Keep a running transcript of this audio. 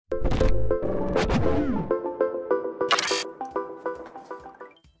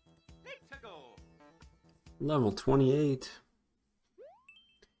Level 28.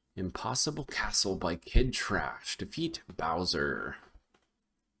 Impossible Castle by Kid Trash. Defeat Bowser.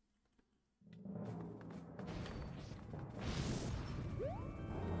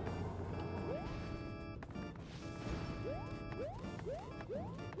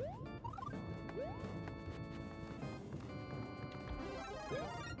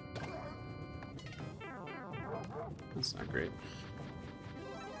 That's not great.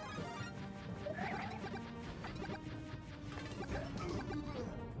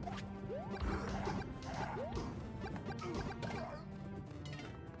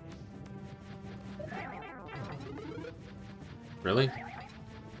 Really?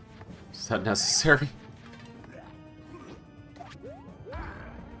 Is that necessary?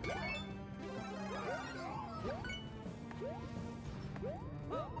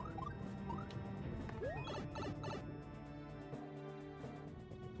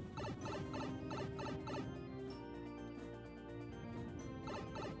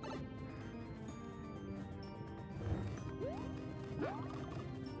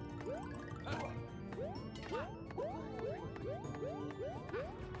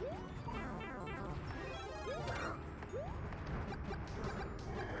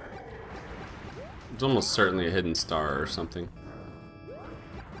 It's almost certainly a hidden star or something.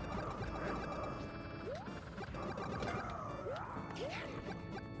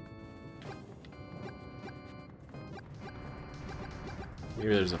 Maybe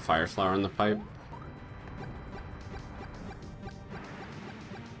there's a fire flower in the pipe.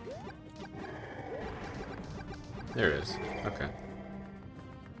 There it is. Okay.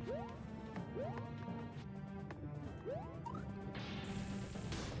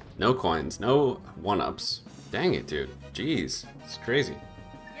 No coins, no one-ups. Dang it, dude. Jeez, it's crazy.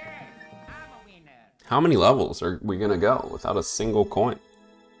 How many levels are we gonna go without a single coin?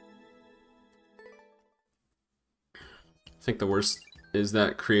 I think the worst is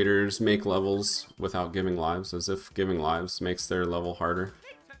that creators make levels without giving lives, as if giving lives makes their level harder.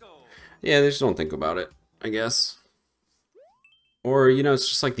 Yeah, they just don't think about it, I guess. Or, you know, it's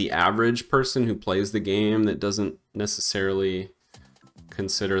just like the average person who plays the game that doesn't necessarily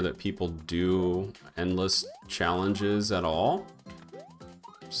consider that people do endless challenges at all.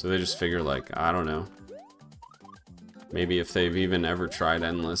 So they just figure, like, I don't know. Maybe if they've even ever tried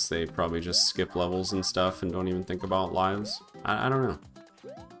endless, they probably just skip levels and stuff and don't even think about lives. I don't know.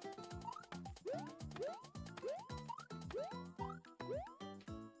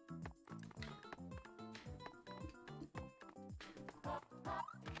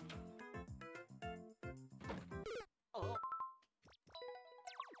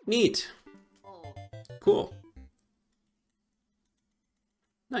 Neat. Cool.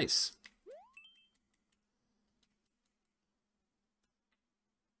 Nice.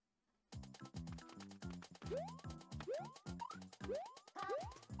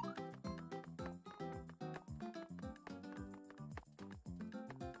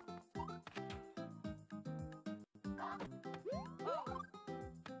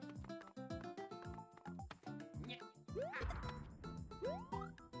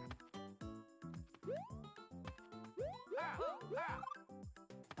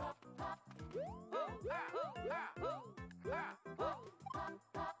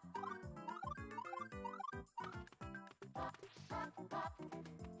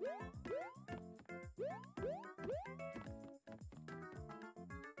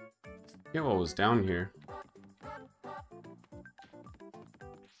 Yeah, what was down here?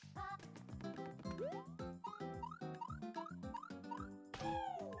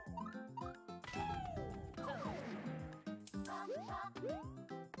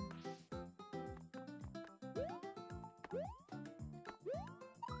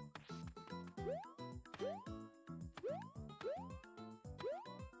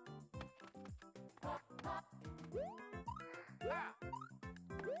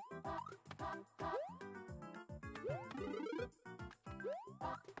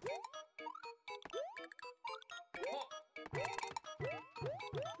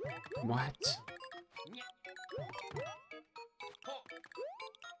 What?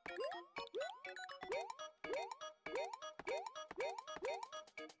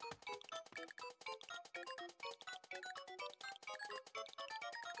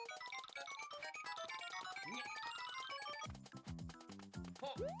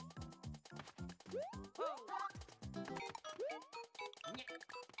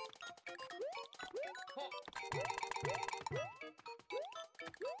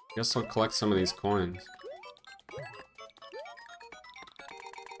 Guess I'll collect some of these coins.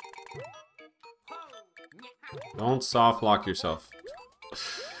 Don't soft lock yourself.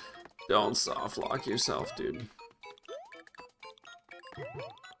 Don't soft lock yourself, dude.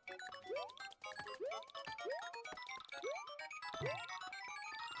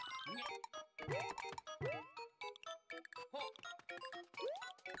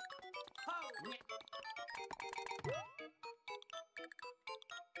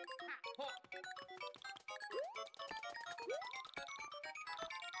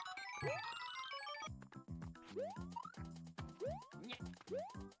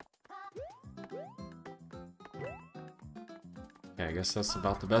 Okay, I guess that's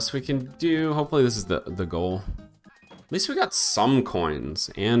about the best we can do. Hopefully this is the goal. At least we got some coins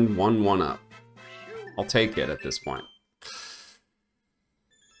and one up. I'll take it at this point.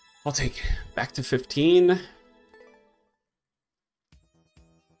 I'll take it. Back to 15.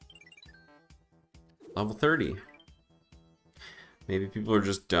 Level 30. Maybe people are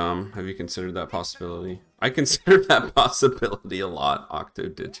just dumb. Have you considered that possibility? I consider that possibility a lot,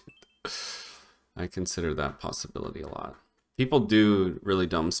 Octodigit. I consider that possibility a lot. People do really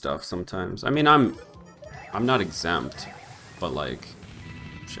dumb stuff sometimes. I mean, I'm not exempt, but like,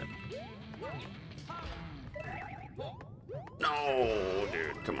 shit. No,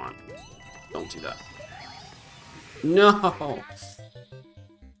 dude, come on. Don't do that. No!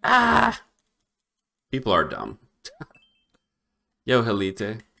 Ah! People are dumb. Yo,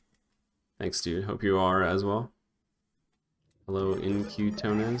 Helite. Thanks, dude. Hope you are as well. Hello, NQ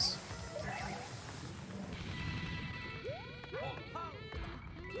Tones.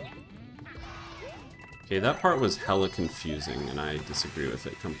 Okay, that part was hella confusing, and I disagree with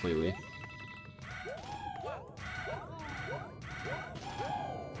it completely.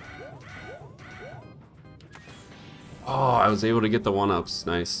 Oh, I was able to get the 1-ups.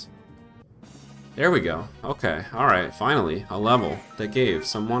 Nice. There we go. Okay, alright, finally. A level that gave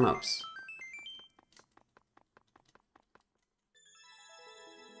some 1-ups.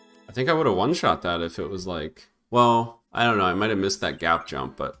 I think I would have one-shot that if it was like... Well, I don't know, I might have missed that gap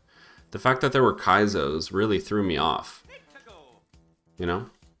jump, but... The fact that there were Kaizos really threw me off. You know?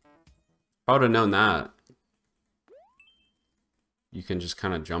 If I would have known that, you can just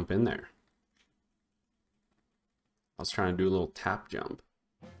kind of jump in there. I was trying to do a little tap jump.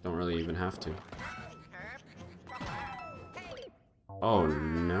 Don't really even have to. Oh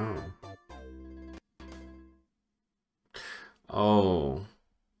no. Oh,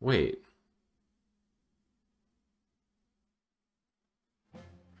 wait.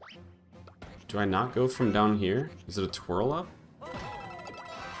 Do I not go from down here? Is it a twirl up?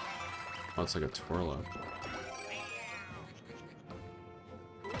 Oh, it's like a twirl up.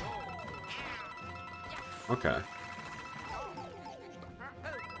 Okay.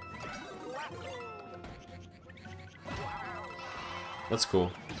 That's cool.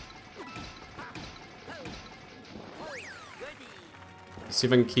 Let's see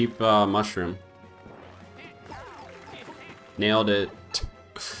if I can keep mushroom. Nailed it.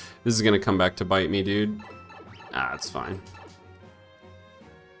 This is gonna come back to bite me, dude. Ah, it's fine.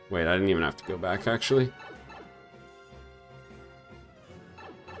 Wait, I didn't even have to go back, actually.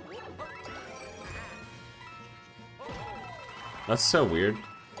 That's so weird.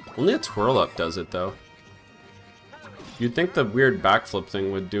 Only a twirl up does it, though. You'd think the weird backflip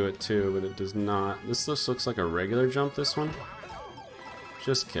thing would do it too, but it does not. This just looks like a regular jump, this one.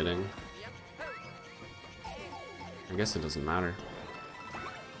 Just kidding. I guess it doesn't matter.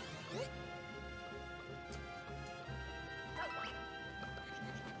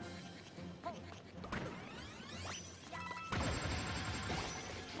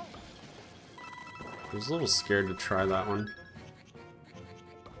 I was a little scared to try that one.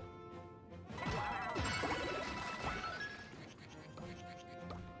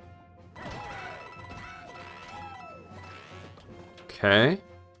 Okay.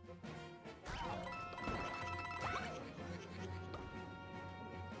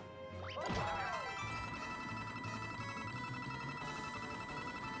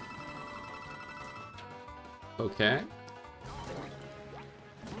 Okay.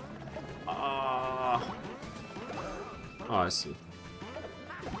 Oh, I see.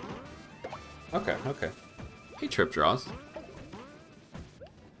 Okay, okay. Hey, trip draws.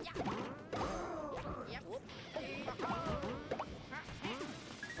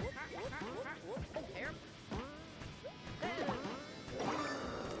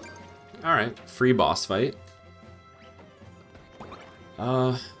 Alright, free boss fight.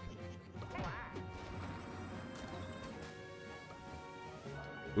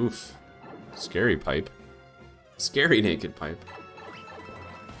 Oof. Scary pipe. Scary naked pipe.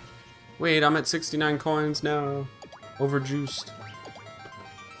 Wait, I'm at 69 coins now. Overjuiced.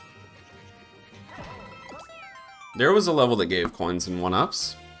 There was a level that gave coins and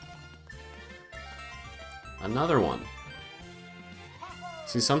 1-ups. Another one.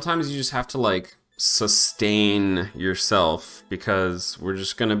 See, sometimes you just have to, like, sustain yourself because we're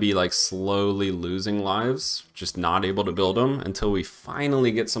just gonna be, like, slowly losing lives, just not able to build them until we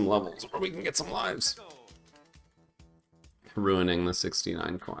finally get some levels where we can get some lives. Ruining the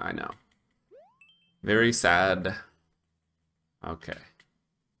 69 coin, I know. Very sad. Okay.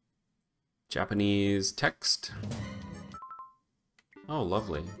 Japanese text. Oh,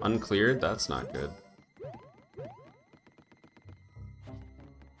 lovely. Uncleared? That's not good.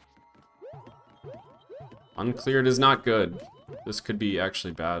 Uncleared is not good. This could be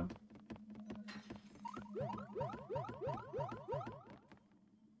actually bad.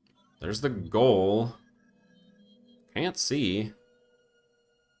 There's the goal. Can't see.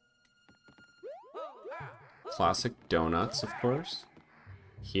 Classic donuts, of course.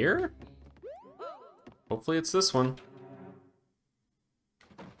 Here? Hopefully it's this one.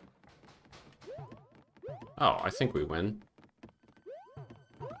 Oh, I think we win.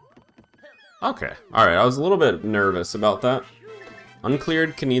 Okay, alright, I was a little bit nervous about that.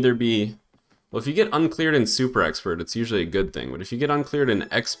 Uncleared can either be... Well, if you get uncleared in super expert, it's usually a good thing. But if you get uncleared in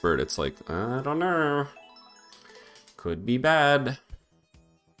expert, it's like, I don't know. Could be bad.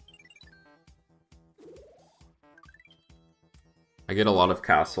 I get a lot of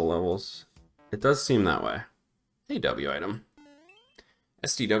castle levels. It does seem that way. Hey, W item.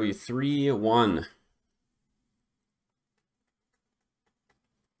 SDW 3-1.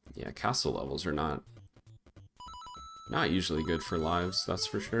 Yeah, castle levels are not usually good for lives, that's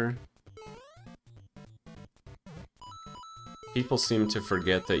for sure. People seem to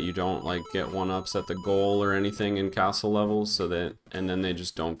forget that you don't like get 1-ups at the goal or anything in castle levels, so that and then they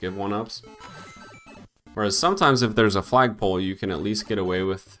just don't give 1-ups. Whereas sometimes if there's a flagpole, you can at least get away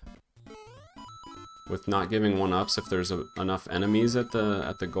with not giving 1-ups if there's enough enemies at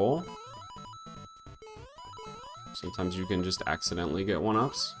the goal. Sometimes you can just accidentally get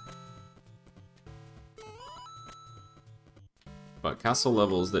 1-ups. But castle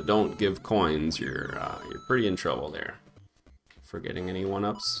levels that don't give coins, you're pretty in trouble there. For getting any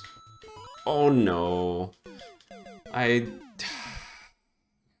 1-ups. Oh no. I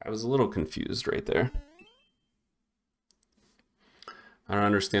was a little confused right there. I don't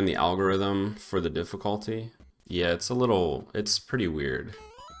understand the algorithm for the difficulty. Yeah, it's pretty weird.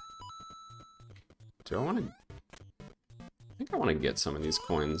 Do I want to... I think I want to get some of these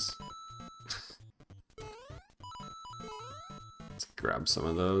coins. Let's grab some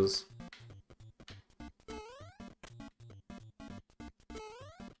of those.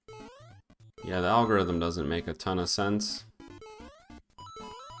 Yeah, the algorithm doesn't make a ton of sense.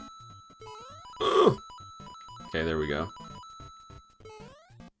 Ugh! Okay, there we go.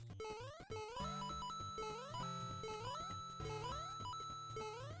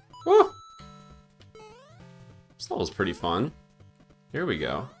 Woo! This level's pretty fun. Here we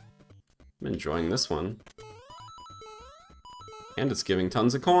go. I'm enjoying this one. And it's giving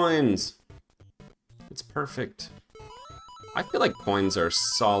tons of coins! It's perfect. I feel like coins are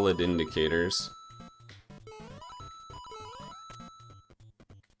solid indicators.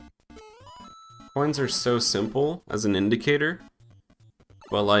 Coins are so simple as an indicator.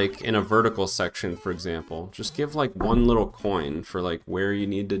 But like in a vertical section, for example, just give like one little coin for like where you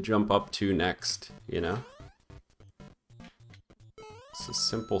need to jump up to next, you know? It's a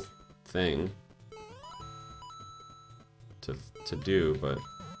simple thing to do, but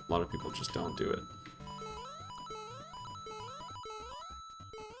a lot of people just don't do it.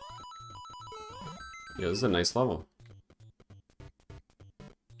 Yeah, this is a nice level.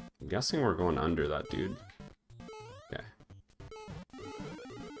 I'm guessing we're going under that dude. Okay.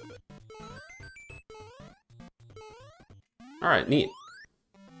 Alright, neat.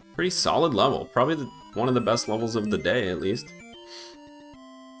 Pretty solid level. Probably one of the best levels of the day, at least.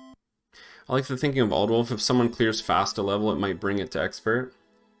 I like the thinking of Aldwulf. If someone clears fast a level, it might bring it to expert.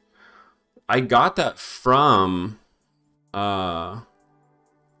 I got that from...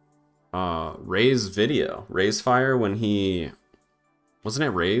 Ray's video. Ray's Fire, when he... Wasn't it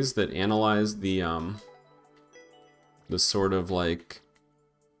Ray's that analyzed the sort of like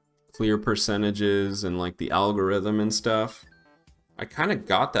clear percentages and like the algorithm and stuff? I kind of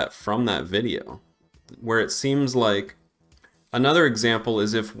got that from that video, where it seems like another example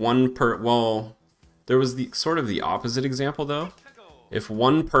is if well, there was the sort of the opposite example though. If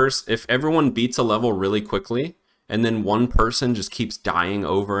everyone beats a level really quickly, and then one person just keeps dying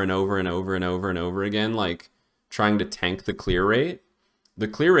over and over and over and over and over again, like trying to tank the clear rate, the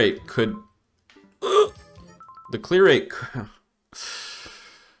clear rate could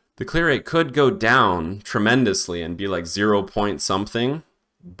go down tremendously and be like 0 point something,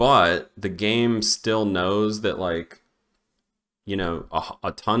 but the game still knows that, like, you know,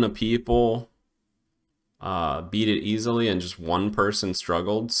 a ton of people beat it easily and just one person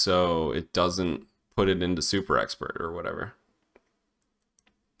struggled, so it doesn't put it into super expert or whatever.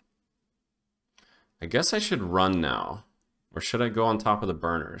 I guess I should run now. Or should I go on top of the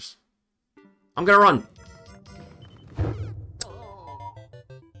burners? I'm gonna run!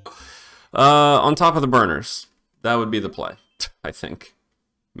 On top of the burners. That would be the play, I think.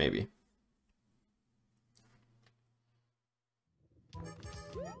 Maybe.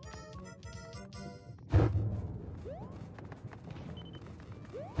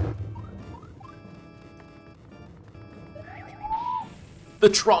 The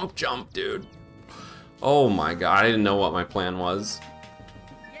Trump jump, dude. Oh my god, I didn't know what my plan was.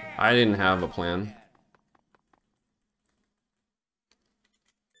 I didn't have a plan.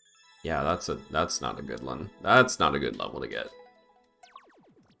 Yeah, that's not a good one. That's not a good level to get.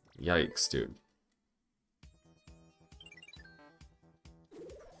 Yikes, dude.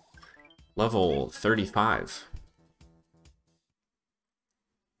 Level 35.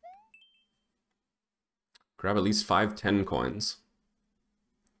 Grab at least 5 10 coins.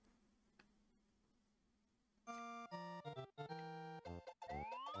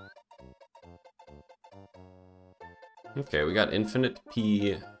 Okay, we got infinite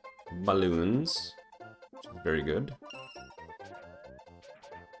P balloons, which is very good.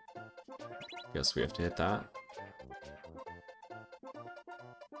 Guess we have to hit that.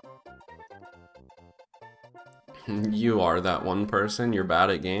 You are that one person, you're bad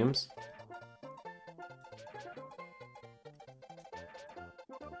at games?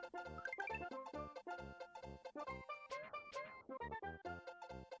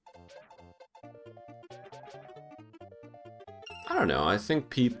 I don't know, I think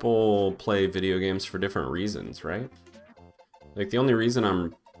people play video games for different reasons, right? Like, the only reason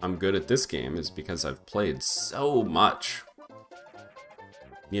I'm good at this game is because I've played so much.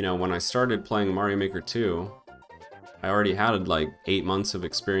 You know, when I started playing Mario Maker 2, I already had like 8 months of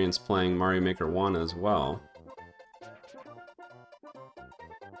experience playing Mario Maker 1 as well.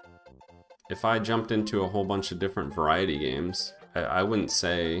 If I jumped into a whole bunch of different variety games, I wouldn't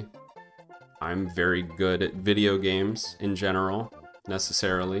say I'm very good at video games in general,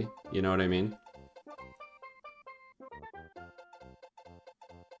 necessarily. You know what I mean?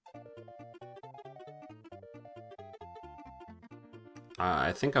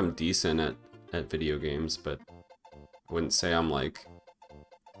 I think I'm decent at video games, but I wouldn't say I'm, like,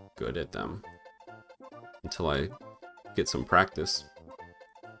 good at them until I get some practice.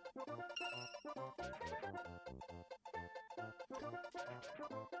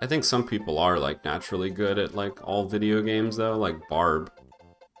 I think some people are, like, naturally good at, like, all video games, though, like Barb.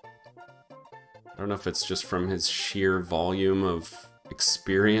 I don't know if it's just from his sheer volume of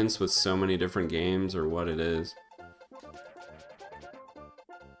experience with so many different games or what it is.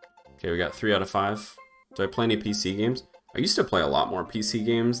 Okay, we got 3 out of 5. Do I play any PC games? I used to play a lot more PC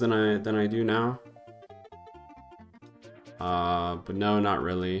games than I do now. But no, not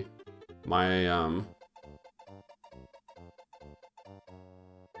really. My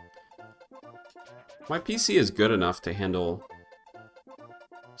my PC is good enough to handle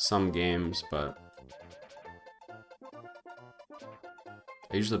some games, but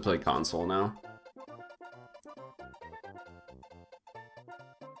I usually play console now.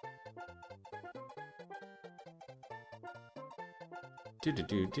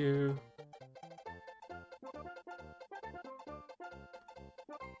 Do.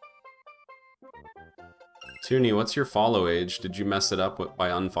 Toonie, what's your follow age? Did you mess it up by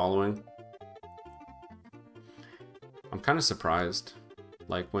unfollowing? I'm kind of surprised.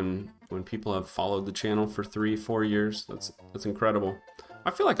 Like when people have followed the channel for 3-4 years, that's incredible.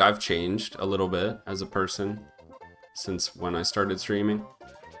 I feel like I've changed a little bit as a person since when I started streaming.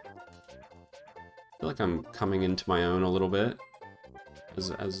 I feel like I'm coming into my own a little bit as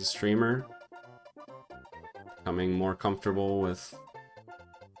a streamer, becoming more comfortable with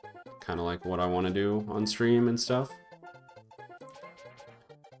kind of like what I want to do on stream and stuff.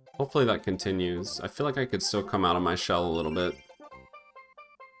 Hopefully that continues. I feel like I could still come out of my shell a little bit.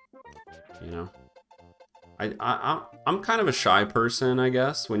 You know, I'm kind of a shy person, I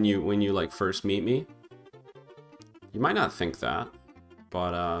guess. When you like first meet me, you might not think that,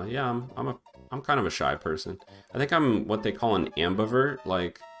 but yeah, I'm kind of a shy person. I think I'm what they call an ambivert.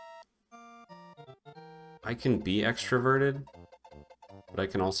 Like, I can be extroverted, but I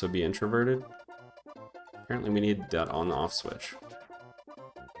can also be introverted. Apparently we need that on-off switch.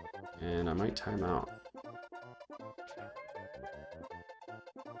 And I might time out.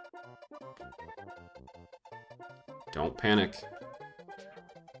 Don't panic.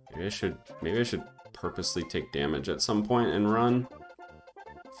 Maybe I should purposely take damage at some point and run.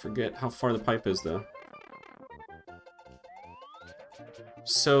 Forget how far the pipe is though.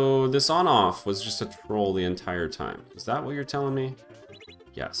 So this on-off was just a troll the entire time. Is that what you're telling me?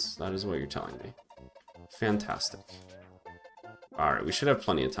 Yes, that is what you're telling me. Fantastic. Alright, we should have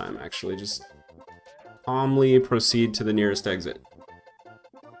plenty of time actually. Just calmly proceed to the nearest exit.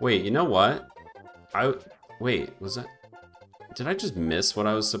 Wait, you know what? Wait, was that... Did I just miss what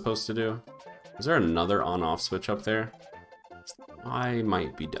I was supposed to do? Is there another on-off switch up there? I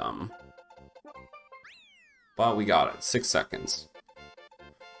might be dumb. But we got it. 6 seconds.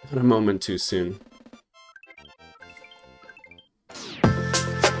 Not a moment too soon.